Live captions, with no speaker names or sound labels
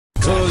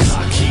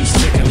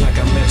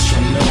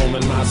gnome,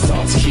 and my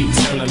thoughts keep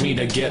telling me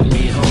to get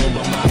me home,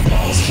 but my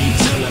balls keep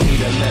telling me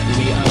to let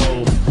me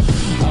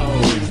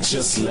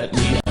just let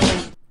me.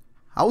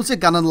 How's it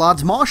going,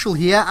 lads? Marshall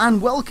here,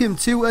 and welcome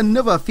to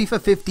another FIFA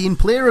 15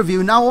 player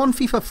review. Now, on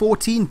FIFA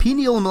 14, Beast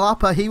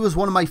Mlapa, he was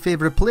one of my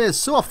favourite players,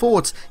 so I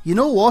thought, you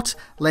know what,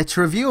 let's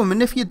review him.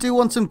 And if you do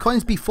want some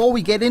coins before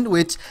we get into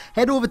it,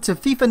 head over to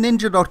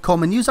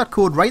FIFAninja.com and use that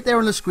code right there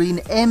on the screen,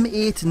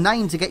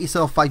 M89, to get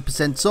yourself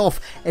 5%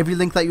 off. Every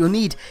link that you'll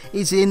need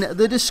is in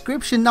the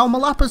description. Now,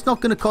 Mlapa's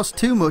not going to cost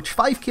too much.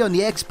 5k on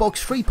the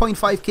Xbox,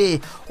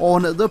 3.5k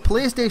on the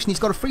PlayStation. He's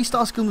got a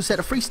 3-star skill moveset,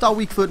 a 3-star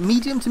weak foot,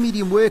 medium to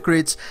medium work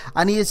rates,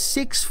 and he is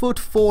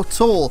 6'4"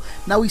 tall.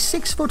 Now, he's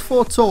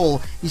 6'4"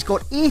 tall, he's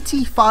got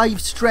 85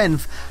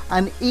 strength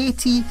and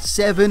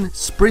 87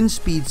 sprint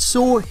speed,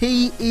 so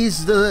he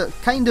is the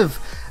kind of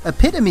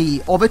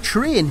epitome of a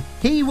train.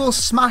 He will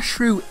smash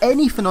through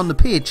anything on the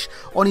pitch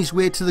on his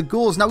way to the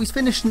goals. Now, his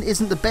finishing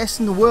isn't the best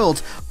in the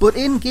world, but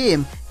in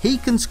game he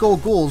can score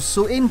goals,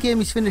 so in game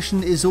his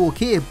finishing is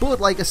okay. But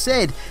like I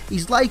said,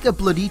 he's like a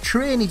bloody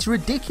train. He's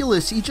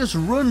ridiculous. He just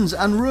runs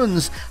and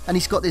runs, and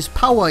he's got this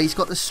power, he's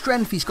got the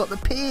strength, he's got the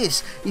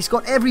pace, he's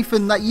got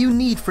everything that you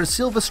need for a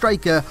silver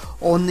striker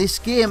on this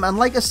game. And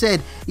like I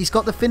said, he's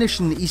got the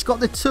finishing, he's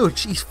got the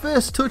touch. His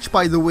first touch,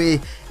 by the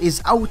way,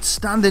 is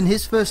outstanding.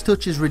 His first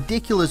touch is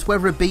ridiculous,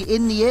 whether it be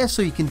in the air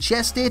so you can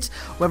chest it,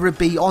 whether it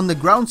be on the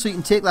ground so you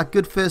can take that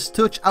good first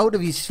touch out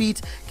of his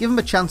feet, give him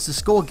a chance to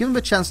score, give him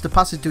a chance to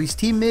pass it to his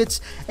teammates.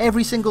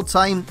 Every single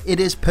time, it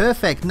is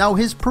perfect. Now,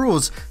 his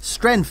pros,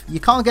 strength,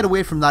 you can't get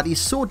away from that. He's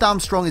so damn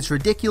strong, it's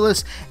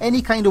ridiculous.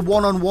 Any kind of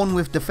one-on-one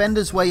with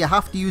defenders where you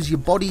have to use your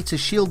body to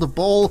shield the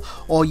ball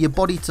or your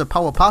body to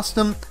power past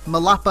them,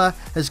 Mlapa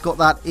has got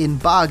that in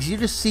bags. You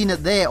just seen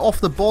it there,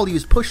 off the ball, he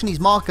was pushing his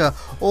marker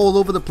all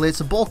over the place.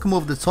 The ball came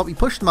over the top, he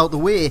pushed him out the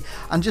way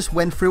and just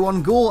went through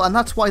on goal. And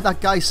that's why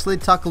that guy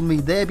slid tackled me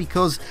there,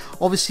 because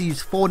obviously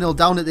he's 4-0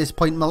 down at this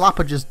point.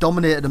 Mlapa just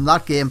dominated him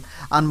that game,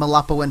 and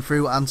Mlapa went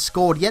through and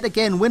scored yet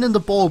again, winning the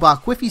ball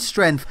back with his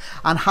strength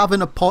and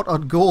having a pot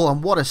on goal.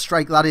 And what a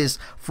strike that is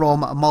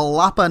from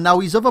Mlapa. Now,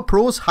 his other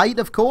pros, height,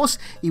 of course,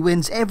 he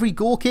wins every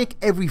goal kick,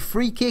 every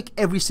free kick,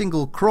 every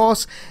single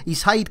cross.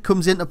 His height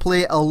comes into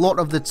play a lot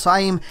of the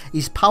time.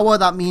 His power,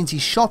 that means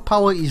his shot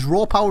power, his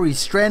raw power, his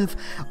strength,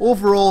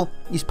 overall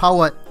his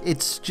power,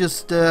 it's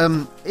just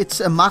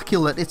it's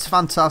immaculate, it's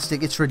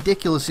fantastic, it's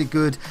ridiculously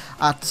good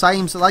at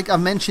times. Like I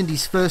mentioned,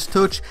 his first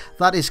touch,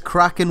 that is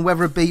cracking,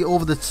 whether it be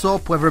over the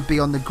top, whether it be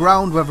on the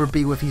ground, whether it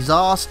be with his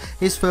arse.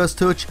 His first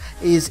touch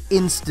is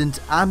instant.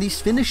 And his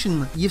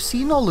finishing, you've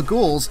seen all the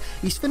goals,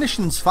 his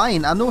finishing's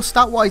fine. I know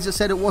stat wise I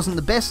said it wasn't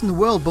the best in the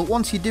world, but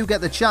once you do get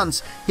the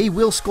chance, he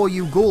will score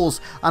you goals.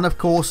 And of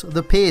course,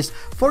 the pace.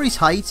 For his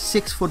height,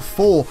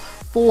 6'4",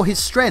 for his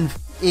strength,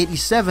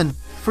 87.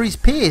 For his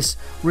pace,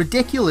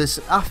 ridiculous.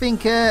 I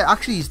think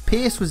actually his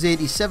pace was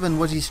 87,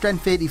 was his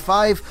strength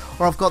 85,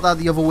 or I've got that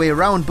the other way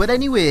around. But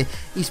anyway,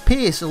 his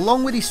pace,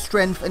 along with his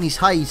strength and his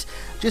height,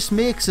 just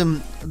makes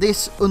him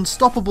this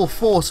unstoppable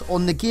force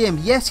on the game.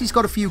 Yes, he's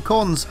got a few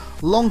cons,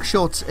 long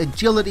shots,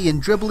 agility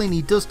and dribbling.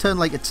 He does turn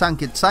like a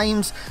tank at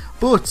times,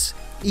 but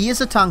he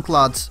is a tank,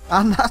 lads,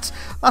 and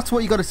that's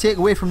what you got to take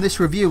away from this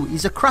review.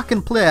 He's a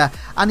cracking player,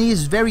 and he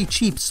is very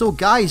cheap. So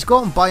guys, go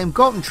out and buy him,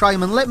 go out and try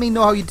him, and let me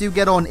know how you do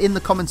get on in the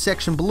comment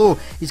section below.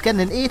 He's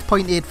getting an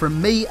 8.8 from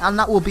me, and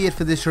that will be it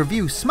for this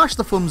review. Smash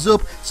the thumbs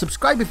up,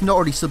 subscribe if you're not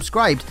already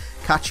subscribed.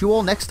 Catch you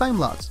all next time,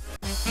 lads.